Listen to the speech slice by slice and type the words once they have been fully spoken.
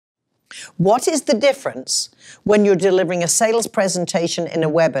What is the difference when you're delivering a sales presentation in a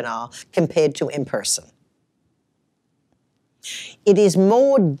webinar compared to in person? It is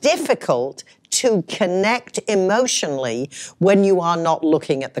more difficult to connect emotionally when you are not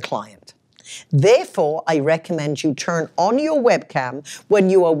looking at the client. Therefore, I recommend you turn on your webcam when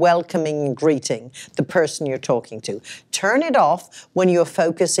you are welcoming and greeting the person you're talking to. Turn it off when you're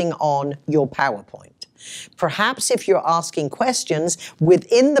focusing on your PowerPoint. Perhaps if you're asking questions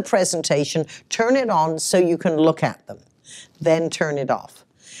within the presentation, turn it on so you can look at them. Then turn it off.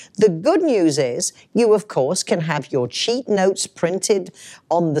 The good news is you, of course, can have your cheat notes printed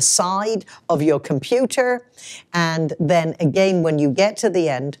on the side of your computer. And then again, when you get to the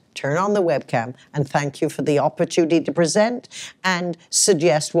end, turn on the webcam and thank you for the opportunity to present and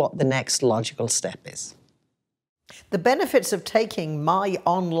suggest what the next logical step is. The benefits of taking my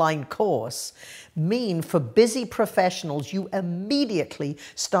online course mean for busy professionals, you immediately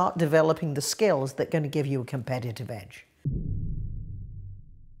start developing the skills that are going to give you a competitive edge.